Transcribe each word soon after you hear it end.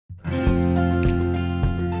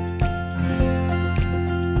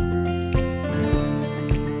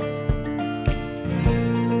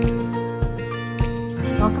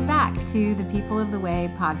to the People of the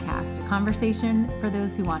Way podcast, a conversation for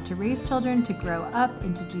those who want to raise children to grow up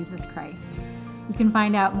into Jesus Christ. You can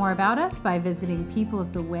find out more about us by visiting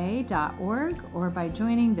peopleoftheway.org or by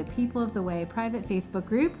joining the People of the Way private Facebook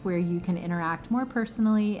group, where you can interact more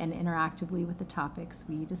personally and interactively with the topics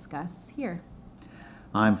we discuss here.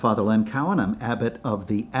 I'm Father Len Cowan. I'm abbot of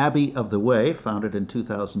the Abbey of the Way, founded in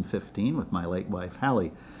 2015 with my late wife,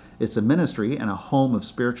 Hallie. It's a ministry and a home of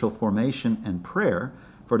spiritual formation and prayer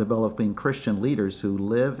for developing Christian leaders who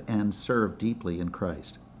live and serve deeply in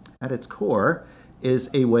Christ. At its core is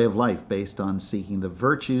a way of life based on seeking the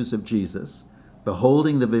virtues of Jesus,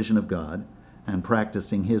 beholding the vision of God, and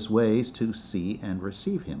practicing his ways to see and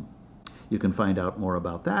receive him. You can find out more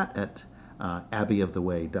about that at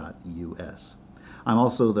abbeyoftheway.us. I'm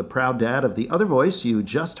also the proud dad of the other voice you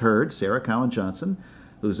just heard, Sarah Cowan Johnson,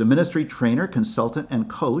 who's a ministry trainer, consultant, and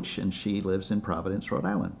coach, and she lives in Providence, Rhode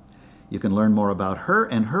Island. You can learn more about her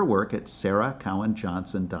and her work at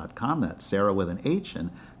sarahcowanjohnson.com. That's Sarah with an H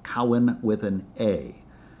and Cowan with an A.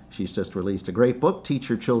 She's just released a great book, Teach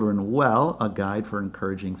Your Children Well, a guide for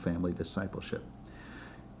encouraging family discipleship.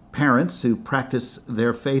 Parents who practice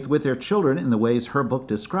their faith with their children in the ways her book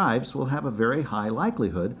describes will have a very high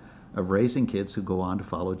likelihood of raising kids who go on to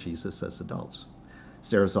follow Jesus as adults.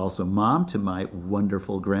 Sarah's also mom to my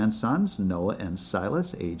wonderful grandsons, Noah and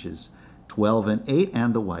Silas, ages 12 and 8,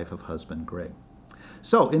 and the wife of husband Greg.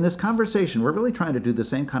 So in this conversation, we're really trying to do the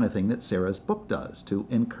same kind of thing that Sarah's book does, to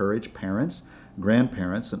encourage parents,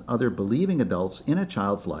 grandparents, and other believing adults in a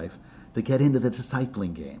child's life to get into the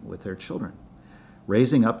discipling game with their children.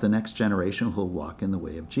 Raising up the next generation who'll walk in the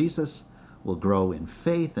way of Jesus, will grow in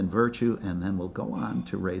faith and virtue, and then will go on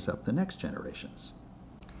to raise up the next generations.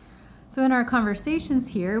 So in our conversations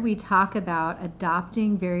here, we talk about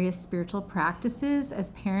adopting various spiritual practices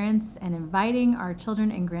as parents and inviting our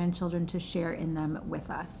children and grandchildren to share in them with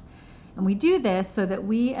us. And we do this so that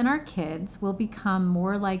we and our kids will become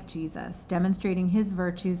more like Jesus, demonstrating his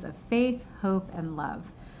virtues of faith, hope, and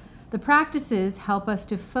love. The practices help us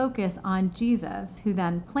to focus on Jesus, who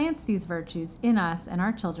then plants these virtues in us and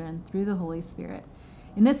our children through the Holy Spirit.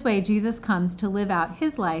 In this way, Jesus comes to live out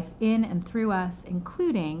his life in and through us,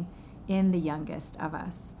 including in the youngest of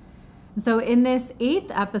us. And so in this 8th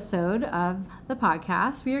episode of the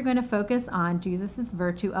podcast, we are going to focus on Jesus'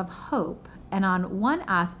 virtue of hope, and on one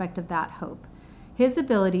aspect of that hope, his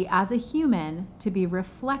ability as a human to be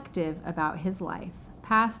reflective about his life,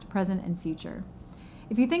 past, present, and future.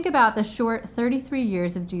 If you think about the short 33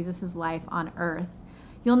 years of Jesus' life on earth,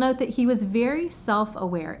 you'll note that he was very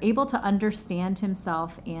self-aware, able to understand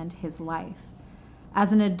himself and his life.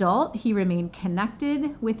 As an adult, he remained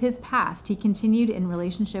connected with his past. He continued in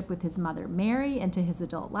relationship with his mother Mary into his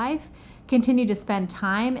adult life, continued to spend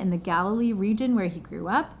time in the Galilee region where he grew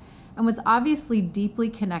up, and was obviously deeply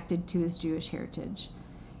connected to his Jewish heritage.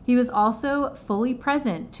 He was also fully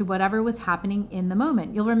present to whatever was happening in the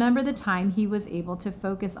moment. You'll remember the time he was able to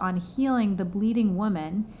focus on healing the bleeding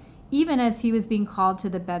woman, even as he was being called to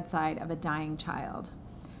the bedside of a dying child.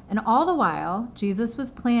 And all the while, Jesus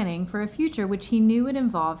was planning for a future which he knew would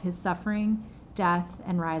involve his suffering, death,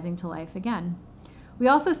 and rising to life again. We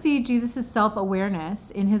also see Jesus'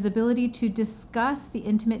 self-awareness in his ability to discuss the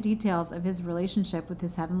intimate details of his relationship with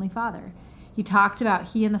his heavenly Father. He talked about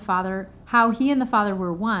how he and the Father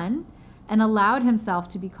were one, and allowed himself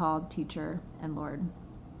to be called teacher and Lord.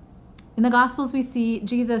 In the Gospels, we see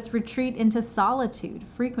Jesus retreat into solitude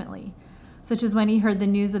frequently, such as when he heard the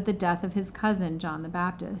news of the death of his cousin, John the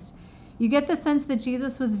Baptist. You get the sense that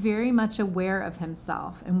Jesus was very much aware of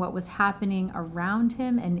himself and what was happening around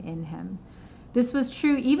him and in him. This was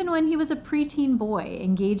true even when he was a preteen boy,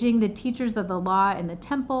 engaging the teachers of the law in the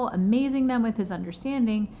temple, amazing them with his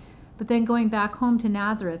understanding, but then going back home to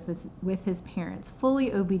Nazareth with his parents,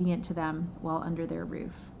 fully obedient to them while under their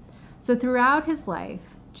roof. So throughout his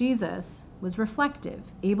life, Jesus was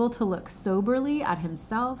reflective, able to look soberly at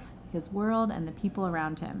himself, his world, and the people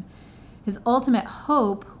around him. His ultimate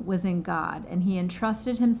hope was in God, and he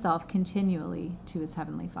entrusted himself continually to his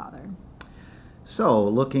heavenly Father. So,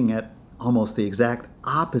 looking at almost the exact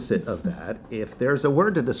opposite of that, if there's a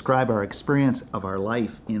word to describe our experience of our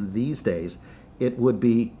life in these days, it would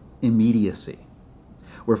be immediacy.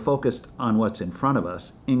 We're focused on what's in front of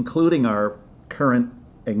us, including our current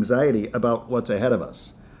anxiety about what's ahead of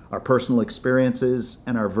us, our personal experiences,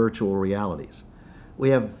 and our virtual realities. We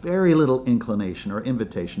have very little inclination or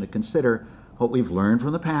invitation to consider what we've learned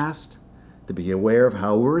from the past, to be aware of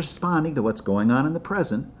how we're responding to what's going on in the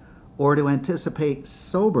present, or to anticipate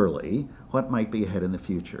soberly what might be ahead in the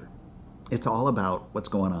future. It's all about what's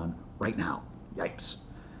going on right now. Yipes.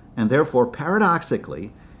 And therefore,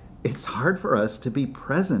 paradoxically, it's hard for us to be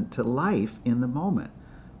present to life in the moment,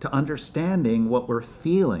 to understanding what we're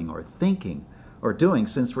feeling or thinking or doing,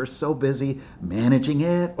 since we're so busy managing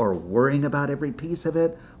it or worrying about every piece of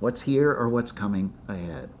it, what's here or what's coming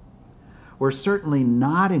ahead. We're certainly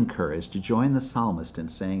not encouraged to join the psalmist in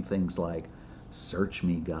saying things like, "Search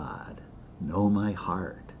me, God, know my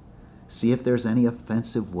heart, see if there's any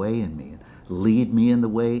offensive way in me, and lead me in the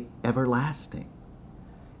way everlasting."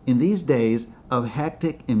 In these days of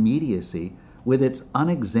hectic immediacy, with its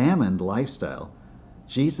unexamined lifestyle,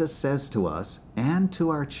 Jesus says to us and to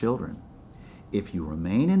our children, "If you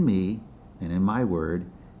remain in me and in my word,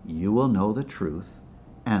 you will know the truth,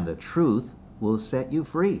 and the truth will set you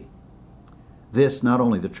free." This, not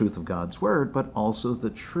only the truth of God's word, but also the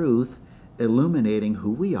truth illuminating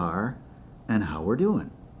who we are and how we're doing.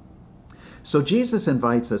 So Jesus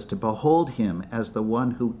invites us to behold him as the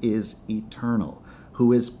one who is eternal,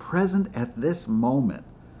 who is present at this moment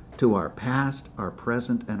to our past, our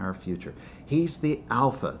present, and our future. He's the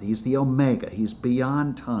Alpha, he's the Omega, he's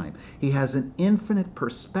beyond time. He has an infinite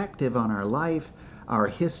perspective on our life, our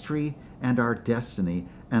history, and our destiny,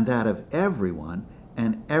 and that of everyone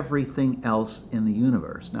and everything else in the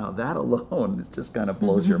universe. Now, that alone just kind of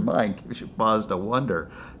blows your mind, gives you pause to wonder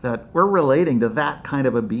that we're relating to that kind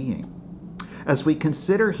of a being. As we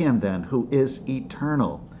consider him, then, who is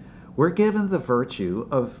eternal, we're given the virtue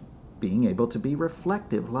of being able to be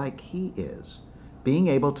reflective like he is, being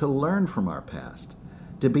able to learn from our past,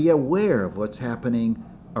 to be aware of what's happening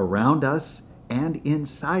around us and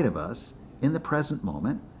inside of us in the present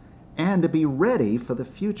moment, and to be ready for the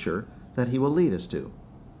future that he will lead us to.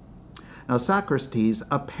 Now, Socrates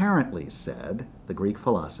apparently said, the Greek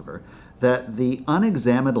philosopher, that the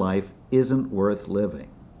unexamined life isn't worth living,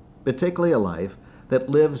 particularly a life that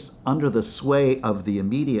lives under the sway of the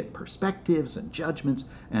immediate perspectives and judgments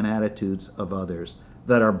and attitudes of others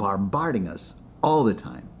that are bombarding us all the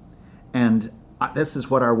time. And this is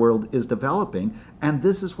what our world is developing, and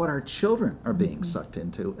this is what our children are being sucked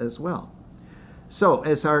into as well. So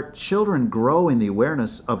as our children grow in the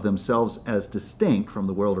awareness of themselves as distinct from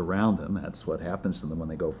the world around them, that's what happens to them when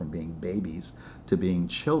they go from being babies to being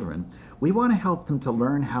children, we want to help them to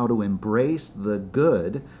learn how to embrace the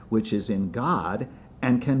good which is in God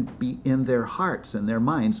and can be in their hearts and their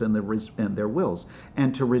minds and their wills,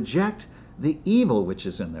 and to reject the evil which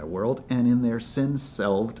is in their world and in their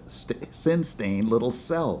sin-stained little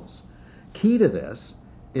selves. Key to this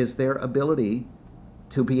is their ability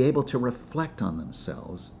to be able to reflect on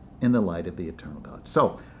themselves in the light of the eternal God.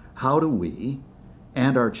 So, how do we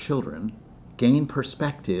and our children gain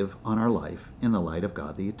perspective on our life in the light of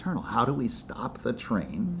God the eternal? How do we stop the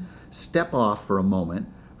train, step off for a moment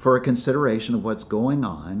for a consideration of what's going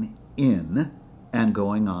on in and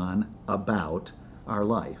going on about our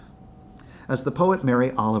life? As the poet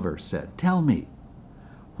Mary Oliver said, "Tell me,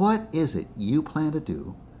 what is it you plan to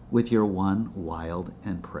do with your one wild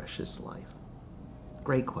and precious life?"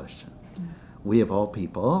 Great question. We, of all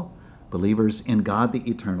people, believers in God the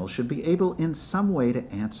eternal, should be able in some way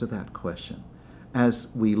to answer that question as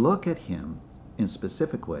we look at him in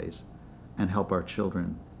specific ways and help our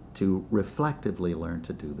children to reflectively learn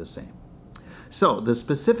to do the same. So, the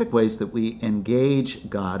specific ways that we engage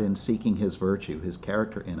God in seeking his virtue, his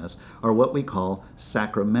character in us, are what we call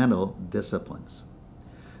sacramental disciplines.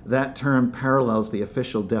 That term parallels the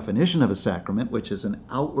official definition of a sacrament, which is an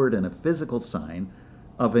outward and a physical sign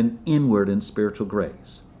of an inward and spiritual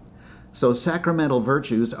grace. So sacramental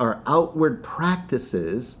virtues are outward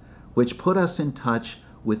practices which put us in touch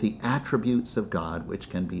with the attributes of God which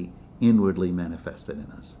can be inwardly manifested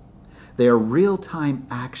in us. They are real-time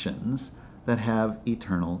actions that have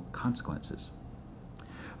eternal consequences.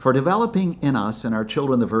 For developing in us and our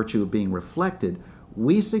children the virtue of being reflected,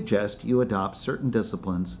 we suggest you adopt certain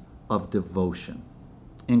disciplines of devotion,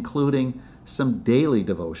 including some daily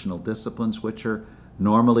devotional disciplines which are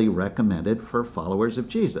normally recommended for followers of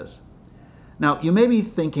Jesus. Now, you may be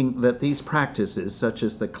thinking that these practices, such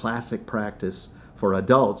as the classic practice for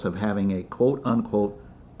adults of having a quote-unquote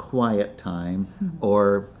quiet time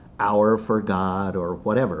or hour for God or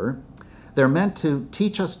whatever, they're meant to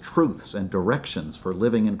teach us truths and directions for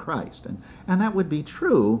living in Christ. And that would be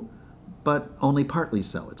true, but only partly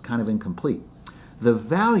so. It's kind of incomplete. The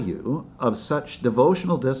value of such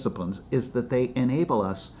devotional disciplines is that they enable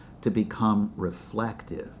us to become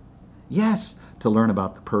reflective. Yes, to learn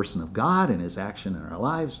about the person of God and his action in our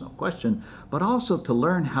lives, no question, but also to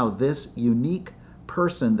learn how this unique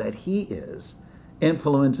person that he is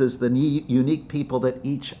influences the unique people that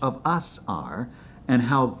each of us are, and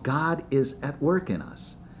how God is at work in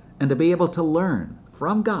us. And to be able to learn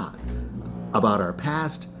from God about our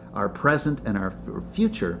past, our present and our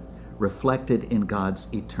future reflected in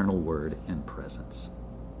God's eternal word and presence.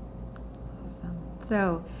 Awesome.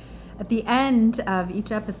 So, at the end of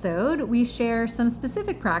each episode, we share some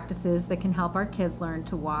specific practices that can help our kids learn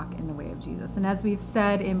to walk in the way of Jesus. And as we've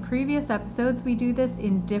said in previous episodes, we do this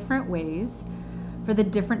in different ways for the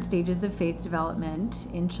different stages of faith development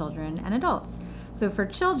in children and adults. So for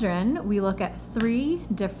children, we look at 3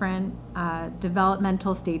 different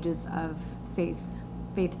developmental stages of faith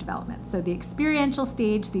development. So the experiential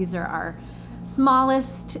stage, these are our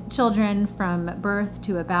smallest children from birth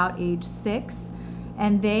to about age 6.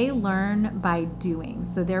 And they learn by doing.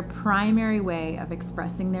 So their primary way of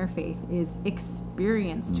expressing their faith is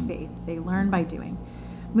experienced faith. They learn by doing.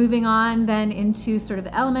 Moving on then into sort of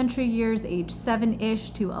the elementary years, age 7-ish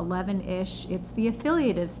to 11-ish, it's the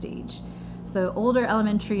affiliative stage. So older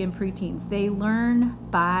elementary and preteens, they learn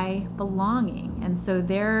by belonging. And so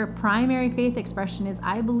their primary faith expression is,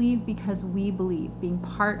 I believe because we believe, being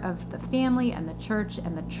part of the family and the church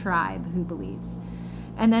and the tribe who believes.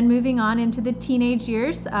 And then moving on into the teenage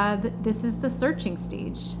years, this is the searching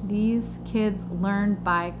stage. These kids learn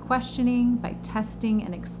by questioning, by testing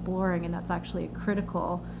and exploring, and that's actually a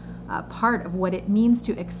critical part of what it means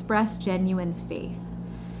to express genuine faith.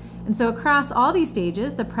 And so across all these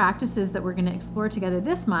stages, the practices that we're going to explore together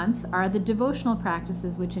this month are the devotional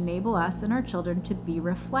practices which enable us and our children to be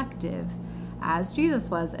reflective as Jesus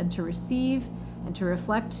was, and to receive and to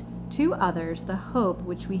reflect to others the hope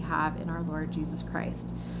which we have in our Lord Jesus Christ.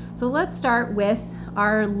 So let's start with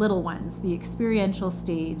our little ones, the experiential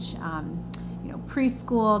stage,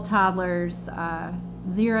 preschool, toddlers,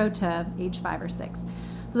 0 to age 5 or 6.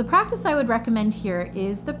 So the practice I would recommend here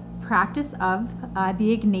is the practice of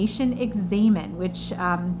the Ignatian Examen, which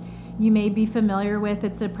you may be familiar with.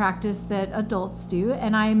 It's a practice that adults do,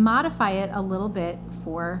 and I modify it a little bit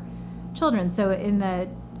for children. So in the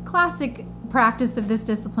classic practice of this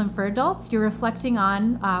discipline for adults, you're reflecting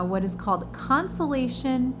on what is called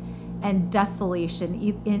consolation and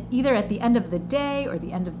desolation, either at the end of the day or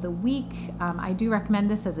the end of the week. I do recommend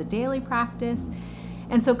this as a daily practice.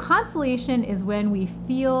 And so consolation is when we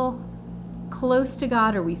feel close to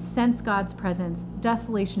God or we sense God's presence.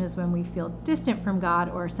 Desolation is when we feel distant from God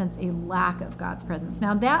or sense a lack of God's presence.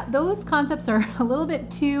 Now those concepts are a little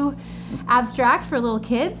bit too abstract for little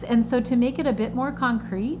kids, and so to make it a bit more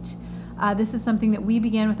concrete, this is something that we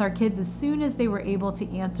began with our kids as soon as they were able to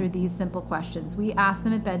answer these simple questions. We asked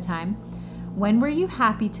them at bedtime, when were you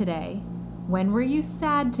happy today? When were you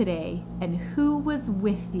sad today? And who was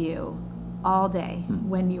with you all day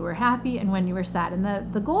when you were happy and when you were sad?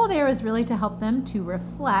 And the goal there is really to help them to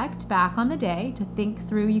reflect back on the day, to think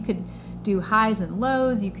through. You could do highs and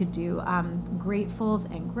lows, you could do gratefuls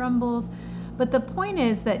and grumbles. But the point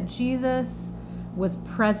is that Jesus was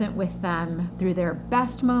present with them through their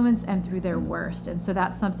best moments and through their worst. And so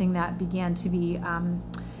that's something that began to be,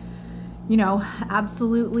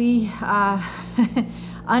 absolutely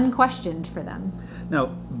unquestioned for them.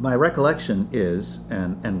 Now, my recollection is,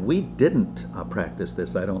 and we didn't practice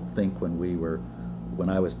this, I don't think, when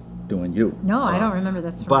I was doing you. No, I don't remember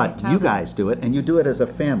this from But my you childhood. guys do it, and you do it as a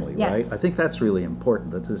family, Yes. right? I think that's really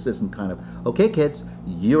important, that this isn't kind of, okay, kids,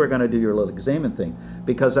 you are going to do your little examen thing.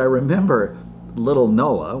 Because I remember little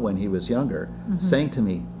Noah, when he was younger, saying to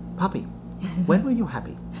me, Poppy, when were you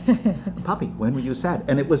happy? Poppy, when were you sad?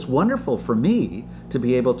 And it was wonderful for me to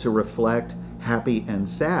be able to reflect happy and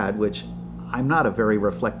sad, which I'm not a very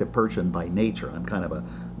reflective person by nature. I'm kind of a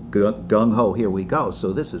gung-ho, here we go.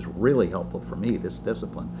 So this is really helpful for me, this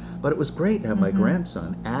discipline. But it was great to have my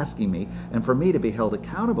grandson asking me, and for me to be held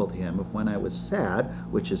accountable to him of when I was sad,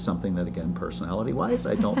 which is something that, again, personality-wise,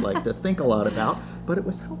 I don't like to think a lot about, but it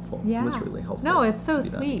was helpful. Yeah. It was really helpful. No, it's so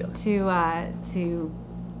to be done sweet together. to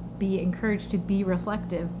be encouraged to be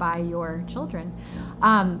reflective by your children.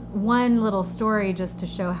 One little story just to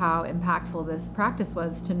show how impactful this practice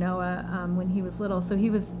was to Noah when he was little. So he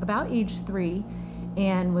was about age 3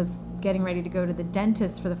 and was getting ready to go to the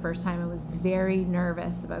dentist for the first time and was very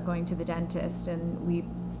nervous about going to the dentist. And we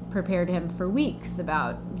prepared him for weeks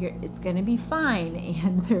about it's going to be fine,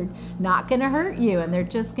 and they're not going to hurt you, and they're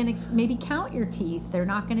just going to maybe count your teeth. They're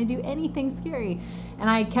not going to do anything scary. And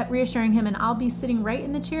I kept reassuring him, and I'll be sitting right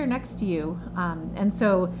in the chair next to you. And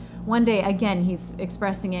so one day, again, he's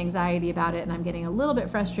expressing anxiety about it, and I'm getting a little bit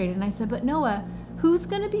frustrated. And I said, but Noah, who's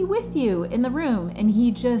going to be with you in the room? And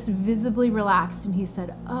he just visibly relaxed, and he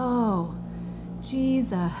said, oh,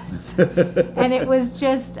 Jesus. And it was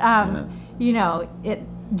just,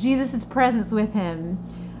 Jesus' presence with him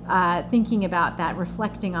thinking about that,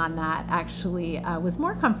 reflecting on that, actually was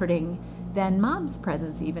more comforting than mom's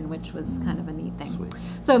presence even, which was kind of a neat thing. Sweet.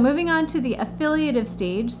 So moving on to the affiliative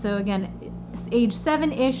stage. So again, age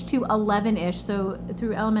 7-ish to 11-ish, so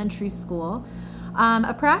through elementary school.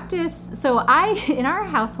 A practice, in our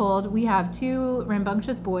household, we have 2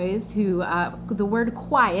 rambunctious boys who, the word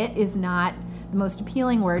quiet is not the most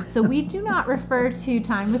appealing word, so we do not refer to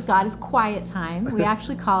time with God as quiet time. We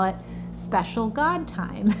actually call it special God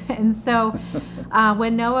time. And so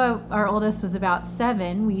when Noah, our oldest, was about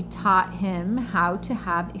 7, we taught him how to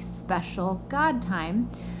have a special God time,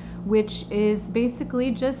 which is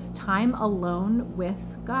basically just time alone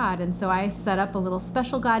with God. And so I set up a little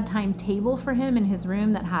special God time table for him in his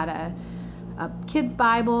room that had a kid's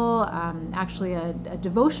Bible, actually a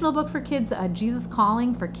devotional book for kids. Jesus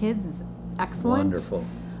Calling for kids is excellent. Wonderful.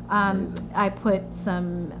 I put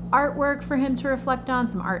some artwork for him to reflect on,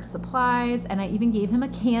 some art supplies, and I even gave him a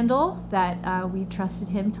candle that we trusted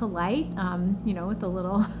him to light, with a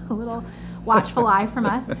little watchful eye from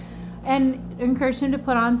us, and encouraged him to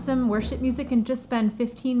put on some worship music and just spend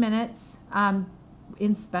 15 minutes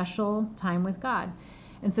in special time with God.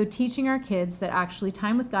 And so teaching our kids that actually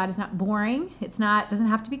time with God is not boring. Doesn't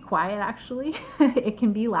have to be quiet, actually. It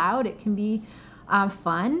can be loud. It can be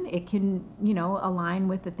fun. It can, align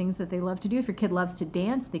with the things that they love to do. If your kid loves to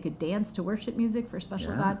dance, they could dance to worship music for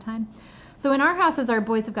special God time. So in our house, as our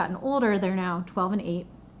boys have gotten older, they're now 12 and 8,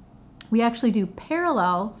 we actually do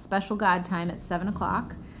parallel special God time at 7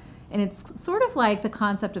 o'clock. And it's sort of like the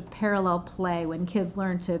concept of parallel play. When kids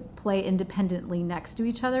learn to play independently next to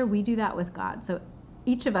each other, we do that with God. So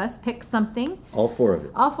each of us picks something. All 4 of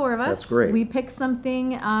you. All 4 of us. That's great. We pick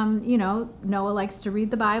something. Noah likes to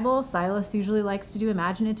read the Bible. Silas usually likes to do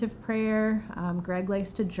imaginative prayer. Greg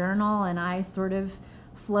likes to journal, and I sort of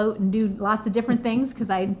float and do lots of different things because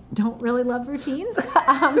I don't really love routines.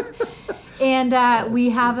 And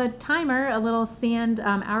we have a timer, a little sand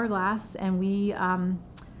hourglass, and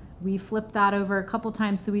we flip that over a couple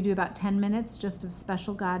times, so we do about 10 minutes just of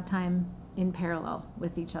special God time in parallel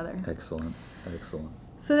with each other. Excellent.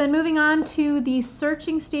 So then moving on to the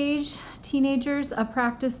searching stage, teenagers, a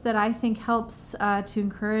practice that I think helps to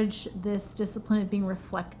encourage this discipline of being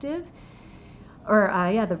reflective,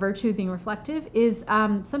 the virtue of being reflective, is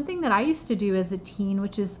something that I used to do as a teen,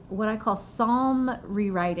 which is what I call psalm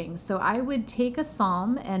rewriting. So I would take a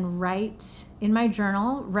psalm and write in my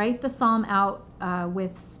journal, write the psalm out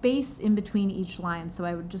with space in between each line. So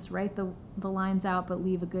I would just write the lines out, but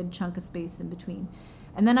leave a good chunk of space in between.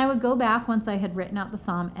 And then I would go back once I had written out the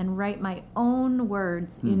psalm and write my own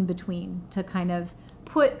words in between to kind of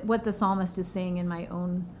put what the psalmist is saying in my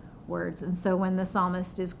own words. And so when the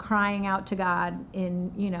psalmist is crying out to God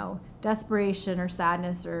in, desperation or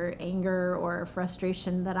sadness or anger or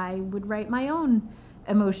frustration, that I would write my own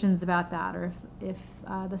emotions about that. Or if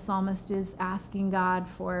the psalmist is asking God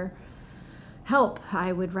for help,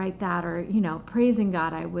 I would write that, or praising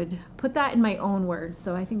God, I would put that in my own words.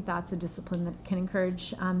 So I think that's a discipline that can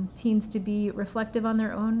encourage teens to be reflective on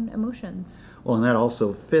their own emotions. Well, and that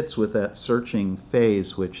also fits with that searching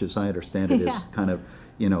phase, which, as I understand it, is kind of,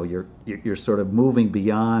 you're sort of moving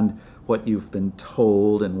beyond what you've been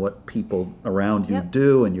told and what people around you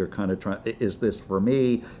do, and you're kind of trying, is this for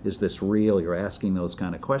me? Is this real? You're asking those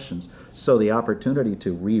kind of questions. So the opportunity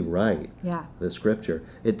to rewrite the scripture,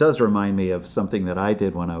 it does remind me of something that I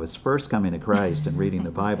did when I was first coming to Christ and reading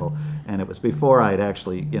the Bible, and it was before I'd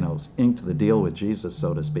actually, inked the deal with Jesus,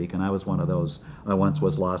 so to speak, and I was one of those, I once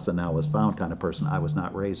was lost and now was found kind of person. I was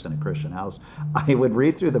not raised in a Christian house. I would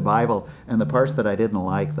read through the Bible, and the parts that I didn't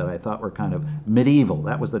like, that I thought were kind of medieval,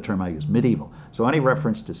 that was the term I used, medieval. So any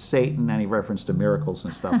reference to Satan, any reference to miracles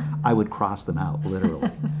and stuff, I would cross them out, literally.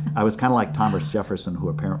 I was kind of like Thomas Jefferson, who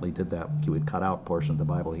apparently did that. He would cut out portions of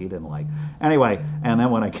the Bible he didn't like. Anyway, and then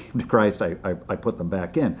when I came to Christ, I put them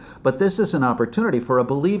back in. But this is an opportunity for a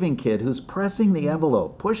believing kid who's pressing the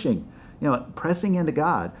envelope, pushing, pressing into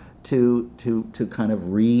God to kind of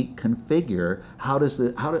reconfigure how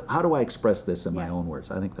do I express this in my own words.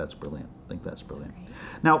 I think that's brilliant.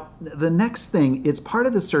 Now, the next thing, it's part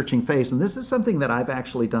of the searching phase, and this is something that I've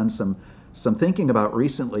actually done some thinking about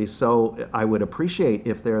recently, so I would appreciate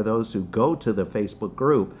if there are those who go to the Facebook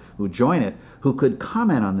group, who join it, who could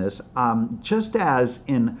comment on this. Just as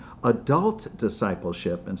in adult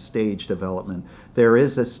discipleship and stage development, there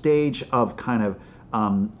is a stage of kind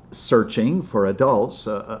of searching for adults,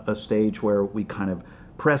 a stage where we kind of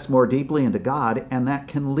press more deeply into God, and that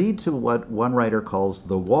can lead to what one writer calls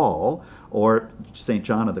the wall, or St.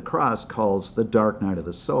 John of the Cross calls the dark night of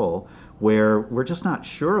the soul, where we're just not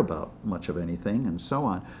sure about much of anything and so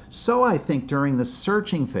on. So I think during the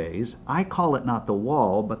searching phase, I call it not the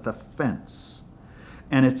wall, but the fence.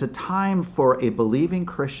 And it's a time for a believing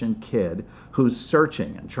Christian kid who's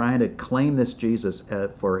searching and trying to claim this Jesus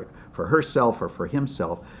for herself or for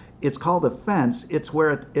himself. It's called the fence. It's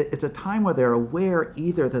where it's a time where they're aware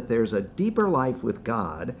either that there's a deeper life with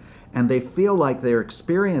God and they feel like their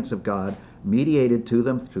experience of God mediated to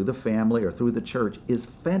them through the family or through the church is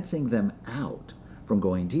fencing them out from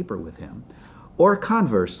going deeper with him. Or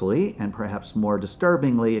conversely, and perhaps more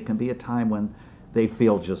disturbingly, it can be a time when they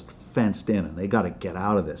feel just fenced in and they got to get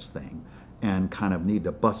out of this thing and kind of need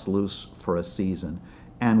to bust loose for a season.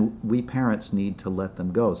 And we parents need to let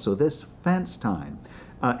them go. So this fence time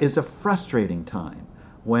is a frustrating time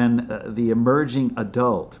when the emerging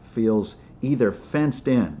adult feels either fenced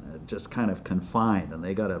in, just kind of confined, and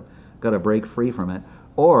they got to break free from it,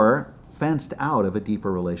 or fenced out of a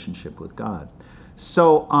deeper relationship with God.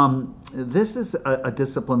 So this is a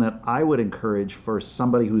discipline that I would encourage for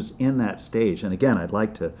somebody who's in that stage. And again, I'd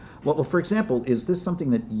like to, well, for example, is this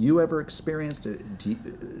something that you ever experienced?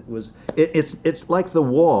 It's like the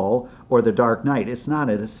wall or the dark night. It's not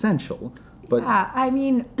an essential, but yeah, I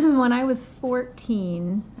mean, when I was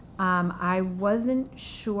 14, I wasn't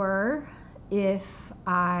sure if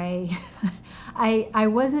I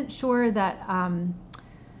wasn't sure that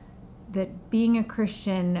that being a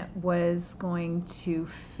Christian was going to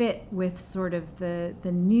fit with sort of the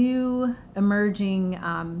new emerging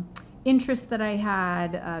interests that I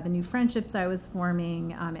had, the new friendships I was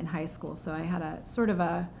forming in high school. So I had a sort of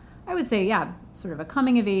I would say, sort of a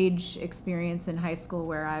coming of age experience in high school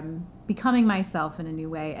where I'm becoming myself in a new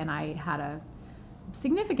way, and I had a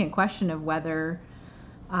significant question of whether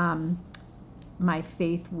my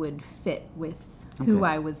faith would fit with who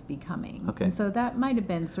I was becoming. Okay. And so that might have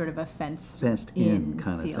been sort of a fenced in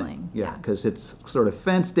kind of feeling. thing. Yeah, because it's sort of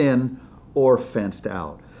fenced in or fenced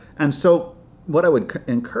out. And so what I would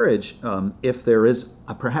encourage, if there is,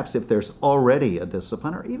 perhaps if there's already a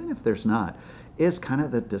discipline, or even if there's not, is kind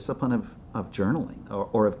of the discipline of journaling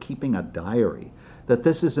or of keeping a diary, that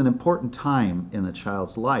this is an important time in the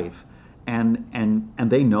child's life, and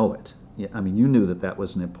they know it. I mean, you knew that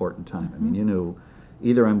was an important time. Mm-hmm. I mean, you knew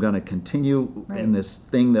either I'm going to continue in this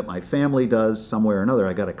thing that my family does somewhere or another,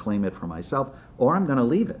 I got to claim it for myself, or I'm going to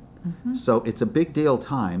leave it. Mm-hmm. So it's a big deal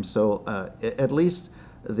time. So at least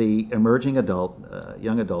the emerging adult,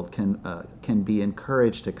 young adult, can be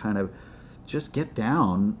encouraged to kind of just get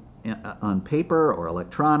down on paper or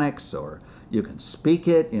electronics, or you can speak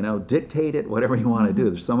it, dictate it, whatever you want to do.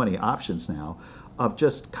 There's so many options now of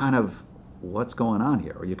just kind of what's going on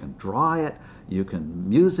here. Or you can draw it, you can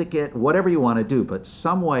music it, whatever you want to do, but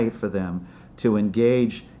some way for them to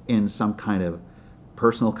engage in some kind of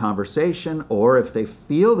personal conversation, or if they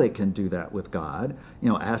feel they can do that with God,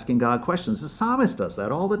 asking God questions. The psalmist does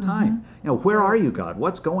that all the time. Mm-hmm. Where are you, God?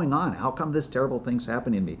 What's going on? How come this terrible thing's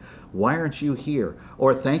happening to me? Why aren't you here?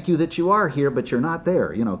 Or thank you that you are here, but you're not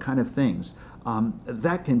there, kind of things.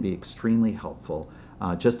 That can be extremely helpful,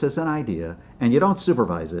 just as an idea. And you don't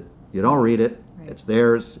supervise it. You don't read it. Right. It's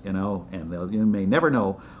theirs, and you may never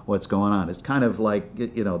know what's going on. It's kind of like,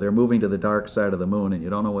 they're moving to the dark side of the moon and you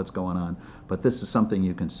don't know what's going on. But this is something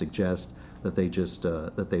you can suggest that they just,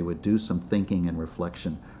 that they would do some thinking and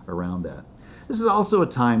reflection around that. This is also a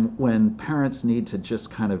time when parents need to just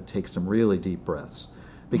kind of take some really deep breaths,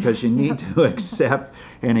 because you need to accept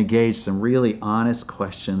and engage some really honest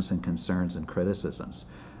questions and concerns and criticisms.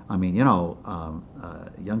 I mean,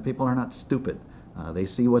 young people are not stupid. They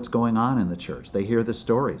see what's going on in the church. They hear the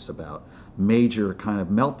stories about major kind of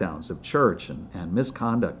meltdowns of church and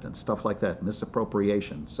misconduct and stuff like that,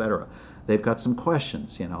 misappropriation, etc. They've got some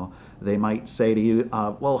questions, They might say to you,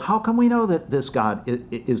 well, how come we know that this God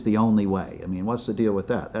is the only way? I mean, what's the deal with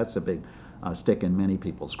that? That's a big stick in many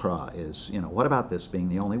people's craw is, what about this being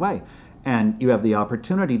the only way? And you have the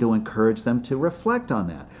opportunity to encourage them to reflect on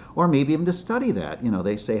that, or maybe even to study that.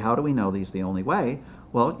 They say, how do we know these the only way?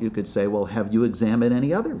 Well, you could say, well, have you examined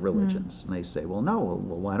any other religions? Mm-hmm. And they say, well, no.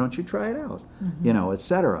 Well, why don't you try it out? Mm-hmm.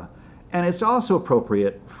 Etc. And it's also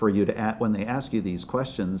appropriate for you to, when they ask you these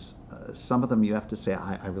questions, some of them you have to say,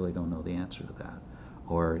 I really don't know the answer to that.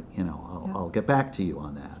 Or, I'll get back to you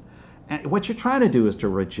on that. And what you're trying to do is to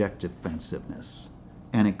reject defensiveness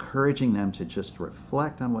and encouraging them to just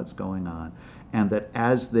reflect on what's going on, and that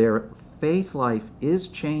as their faith life is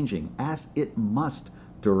changing, as it must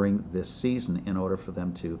during this season in order for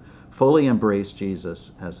them to fully embrace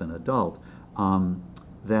Jesus as an adult,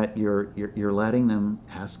 that you're letting them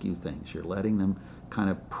ask you things. You're letting them kind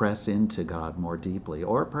of press into God more deeply,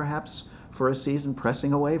 or perhaps for a season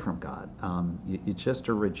pressing away from God. You just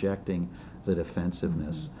are rejecting the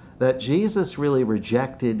defensiveness that Jesus really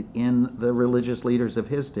rejected in the religious leaders of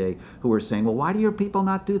his day, who were saying, well, why do your people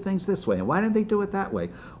not do things this way? And why didn't they do it that way?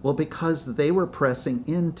 Well, because they were pressing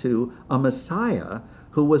into a Messiah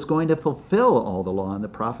who was going to fulfill all the law and the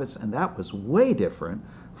prophets, and that was way different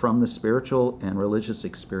from the spiritual and religious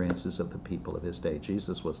experiences of the people of his day.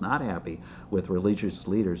 Jesus was not happy with religious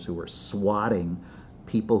leaders who were swatting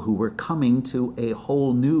people who were coming to a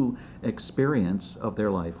whole new experience of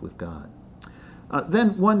their life with God.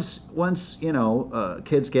 Then once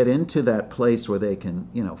kids get into that place where they can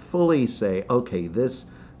fully say, okay,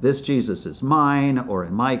 this Jesus is mine, or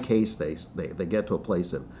in my case they get to a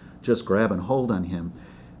place of just grab and hold on him,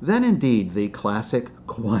 then indeed the classic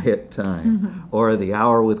quiet time or the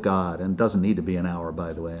hour with God, and it doesn't need to be an hour,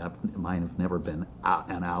 by the way. Mine have never been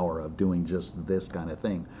an hour of doing just this kind of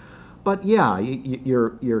thing. But yeah,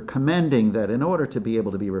 you're commending that in order to be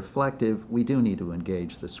able to be reflective, we do need to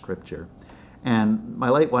engage the Scripture. And my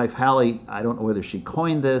late wife, Hallie, I don't know whether she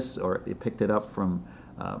coined this or picked it up from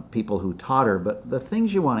people who taught her, but the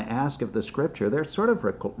things you want to ask of the Scripture, they're sort of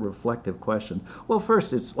reflective questions. Well,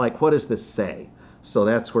 first, it's like, what does this say? So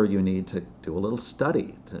that's where you need to do a little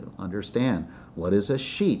study to understand. What is a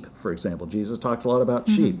sheep, for example? Jesus talks a lot about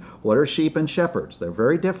sheep. What are sheep and shepherds? They're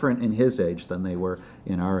very different in his age than they were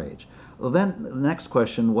in our age. Well, then the next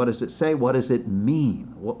question, what does it say? What does it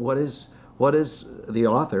mean? What is the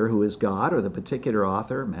author, who is God, or the particular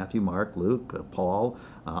author, Matthew, Mark, Luke, Paul,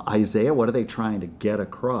 Isaiah, what are they trying to get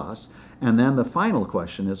across? And then the final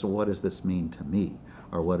question is, well, what does this mean to me?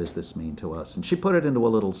 Or what does this mean to us? And she put it into a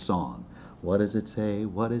little song. What does it say?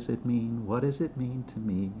 What does it mean? What does it mean to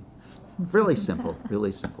me? Really simple,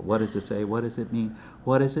 really simple. What does it say? What does it mean?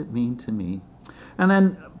 What does it mean to me? And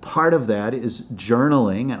then part of that is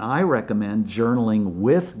journaling, and I recommend journaling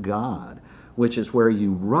with God, which is where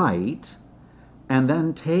you write and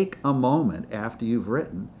then take a moment after you've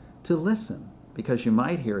written to listen, because you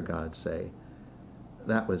might hear God say,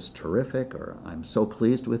 that was terrific, or I'm so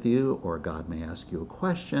pleased with you, or God may ask you a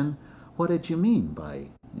question. What did you mean by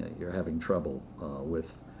you're having trouble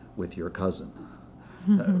with your cousin?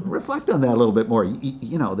 Reflect on that a little bit more.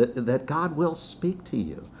 That God will speak to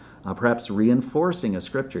you, perhaps reinforcing a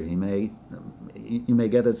scripture. You may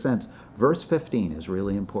get a sense. Verse 15 is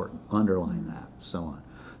really important. Underline that, so on.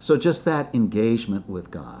 So just that engagement with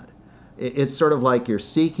God. It's sort of like you're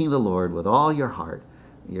seeking the Lord with all your heart.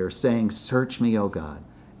 You're saying, search me, O God,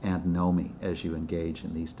 and know me, as you engage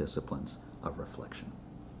in these disciplines of reflection.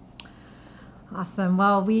 Awesome.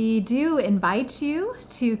 Well, we do invite you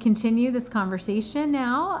to continue this conversation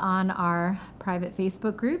now on our private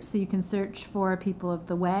Facebook group. So you can search for People of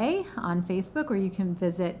the Way on Facebook, or you can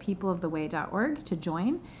visit peopleoftheway.org to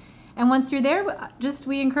join. And once you're there,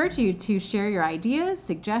 we encourage you to share your ideas,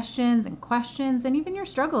 suggestions, and questions, and even your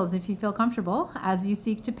struggles if you feel comfortable, as you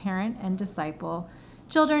seek to parent and disciple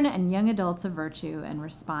children and young adults of virtue, and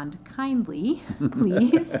respond kindly,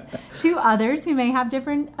 please, to others who may have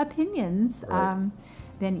different opinions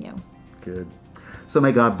than you. Good. So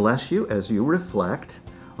may God bless you as you reflect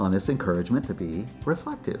on this encouragement to be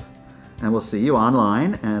reflective. And we'll see you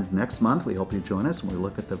online, and next month we hope you join us when we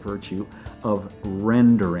look at the virtue of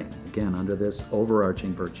rendering, again under this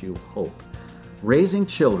overarching virtue of hope. Raising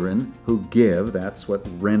children who give, that's what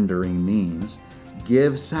rendering means,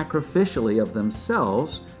 give sacrificially of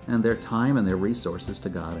themselves and their time and their resources to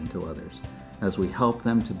God and to others, as we help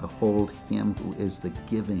them to behold him who is the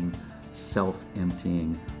giving,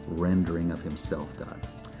 self-emptying rendering of himself, God.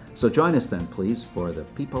 So join us then, please, for the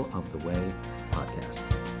People of the Way podcast.